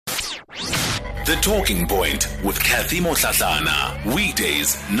The Talking Point with Kathy Motlatlana.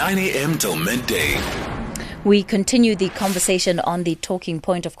 Weekdays, 9 a.m. till midday. We continue the conversation on the Talking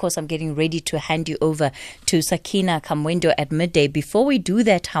Point. Of course, I'm getting ready to hand you over to Sakina Kamwendo at midday. Before we do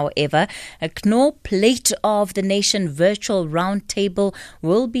that, however, a Knorr Plate of the Nation virtual roundtable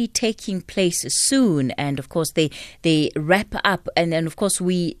will be taking place soon. And of course, they wrap up. And then, of course,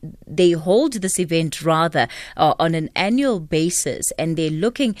 they hold this event rather on an annual basis. And they're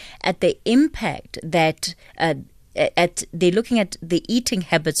looking at the impact that they're looking at the eating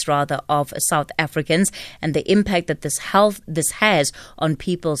habits rather of South Africans and the impact that this has on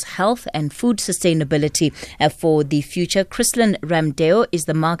people's health and food sustainability for the future. Chrislynn Ramdeo is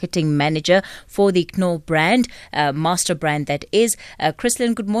the marketing manager for the Knorr brand, Masterbrand that is.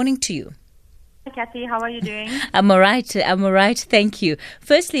 Chrislynn, good morning to you. Hi, Kathy. How are you doing? I'm all right. Thank you.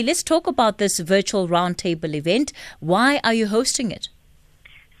 Firstly, let's talk about this virtual roundtable event. Why are you hosting it?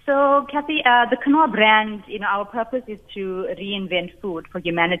 So, Kathy, the Knorr brand, our purpose is to reinvent food for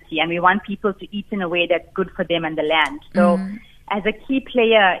humanity, and we want people to eat in a way that's good for them and the land. So, as a key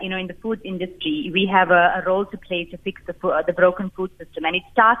player, in the food industry, we have a role to play to fix the broken food system, and it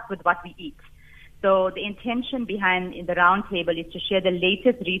starts with what we eat. So, the intention behind the roundtable is to share the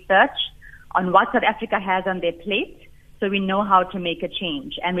latest research on what South Africa has on their plate, so we know how to make a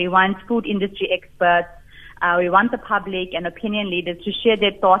change. And we want food industry experts. We want the public and opinion leaders to share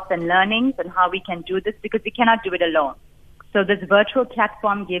their thoughts and learnings on how we can do this, because we cannot do it alone. So this virtual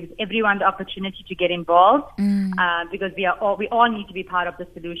platform gives everyone the opportunity to get involved because we all need to be part of the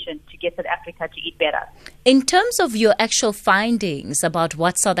solution to get South Africa to eat better. In terms of your actual findings about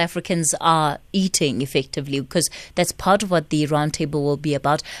what South Africans are eating effectively, because that's part of what the roundtable will be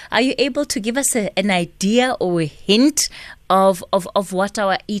about, are you able to give us an idea or a hint of what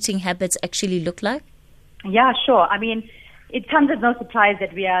our eating habits actually look like? Yeah, sure. I mean, it comes as no surprise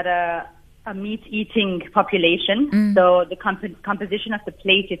that we are a meat-eating population. So the composition of the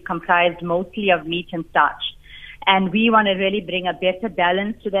plate is comprised mostly of meat and starch. And we want to really bring a better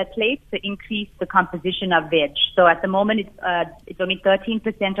balance to that plate to increase the composition of veg. So at the moment, it's only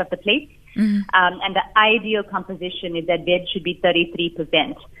 13% of the plate. And the ideal composition is that veg should be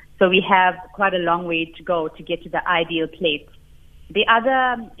 33%. So we have quite a long way to go to get to the ideal plate. The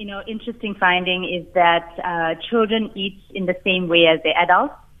other, interesting finding is that children eat in the same way as the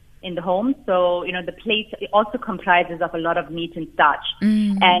adults in the home. So, the plate also comprises of a lot of meat and starch.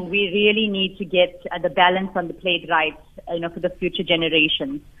 And we really need to get the balance on the plate right, for the future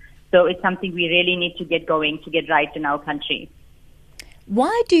generations. So it's something we really need to get going to get right in our country.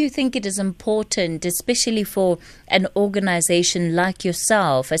 Why do you think it is important, especially for an organization like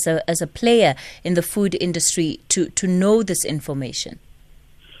yourself as a player in the food industry, to know this information?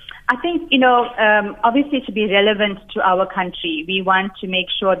 I think, obviously to be relevant to our country, we want to make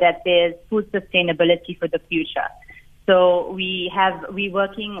sure that there's food sustainability for the future. So we're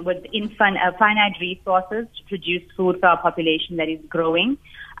working with finite resources to produce food for our population that is growing.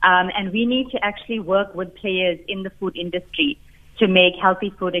 And we need to actually work with players in the food industry to make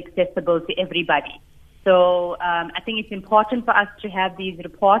healthy food accessible to everybody. So I think it's important for us to have these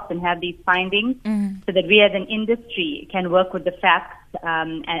reports and have these findings so that we as an industry can work with the facts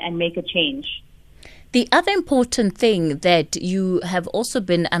and make a change. The other important thing that you have also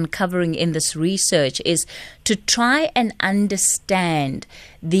been uncovering in this research is to try and understand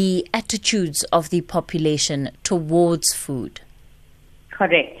the attitudes of the population towards food.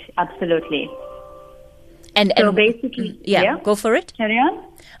 Correct, absolutely. And basically, go for it. Carry on.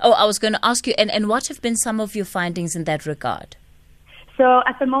 Oh, I was going to ask you, and what have been some of your findings in that regard? So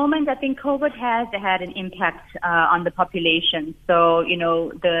at the moment, I think COVID has had an impact on the population. So,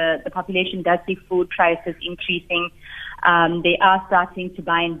 the population does see food prices increasing. They are starting to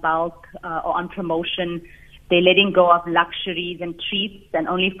buy in bulk or on promotion. They're letting go of luxuries and treats and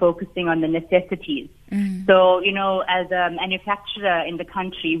only focusing on the necessities. So, as a manufacturer in the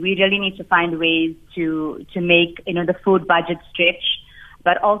country, we really need to find ways to make, the food budget stretch,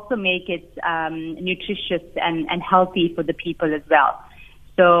 but also make it nutritious and healthy for the people as well.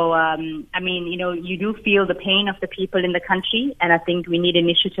 So, you do feel the pain of the people in the country, and I think we need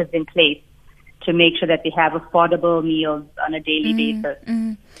initiatives in place to make sure that they have affordable meals on a daily basis.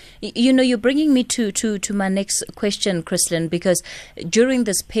 You're bringing me to my next question, Chrislynn, because during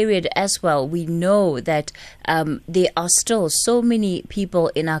this period as well, we know that there are still so many people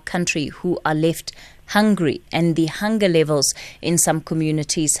in our country who are left hungry, and the hunger levels in some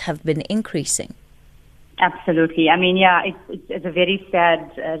communities have been increasing. Absolutely. It's a very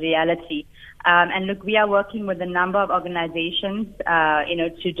sad reality. And look, we are working with a number of organizations,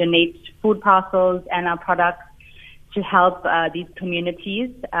 to donate food parcels and our products to help these communities.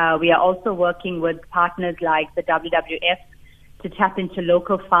 We are also working with partners like the WWF to tap into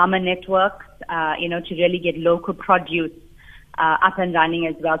local farmer networks, to really get local produce up and running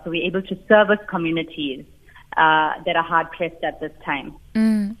as well. So we're able to service communities that are hard pressed at this time.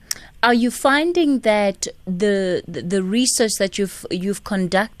 Are you finding that the research that you've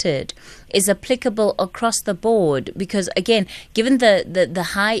conducted is applicable across the board? Because again, given the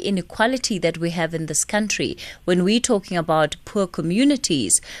high inequality that we have in this country, when we're talking about poor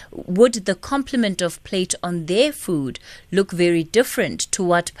communities, would the complement of plate on their food look very different to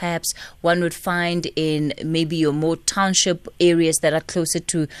what perhaps one would find in maybe your more township areas that are closer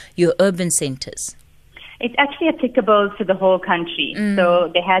to your urban centers? It's actually applicable to the whole country.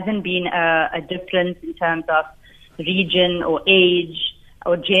 So there hasn't been a difference in terms of region or age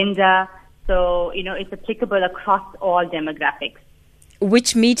or gender. So, it's applicable across all demographics.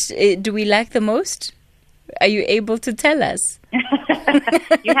 Which meat do we like the most? Are you able to tell us?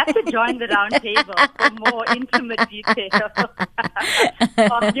 You have to join the round table for more intimate details.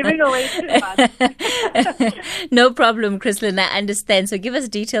 I'm giving away too much. No problem, Chrislynn, I understand. So give us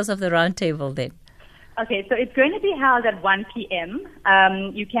details of the round table then. Okay, so it's going to be held at 1 p.m.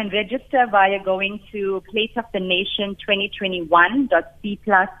 You can register via going to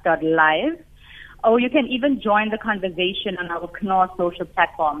plateofthenation2021.cplus.live, or you can even join the conversation on our Knorr social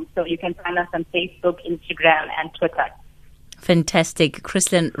platforms. So you can find us on Facebook, Instagram, and Twitter. Fantastic.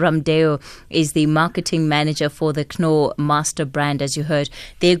 Chrislynn Ramdeo is the marketing manager for the Knorr Masterbrand. As you heard,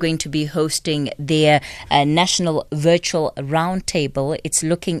 they're going to be hosting their national virtual roundtable. It's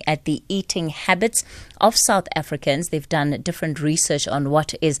looking at the eating habits of South Africans. They've done different research on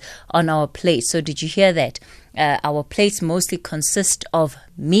what is on our plate. So did you hear that? Our plates mostly consist of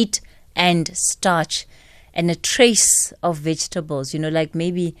meat and starch and a trace of vegetables, like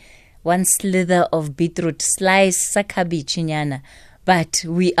maybe one slither of beetroot, slice sakabichinyana. But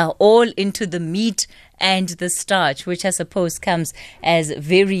we are all into the meat and the starch, which I suppose comes as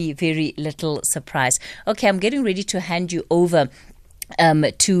very, very little surprise. Okay, I'm getting ready to hand you over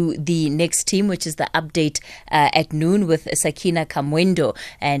to the next team, which is the update at noon with Sakina Kamwendo.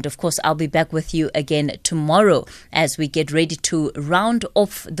 And of course, I'll be back with you again tomorrow as we get ready to round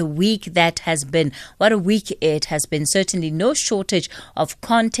off the week that has been. What a week it has been. Certainly no shortage of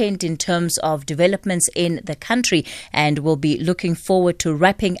content in terms of developments in the country. And we'll be looking forward to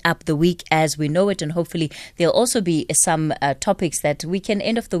wrapping up the week as we know it. And hopefully there'll also be some topics that we can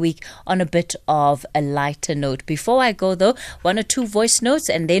end off the week on a bit of a lighter note. Before I go though, one or two voice notes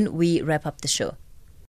and then we wrap up the show.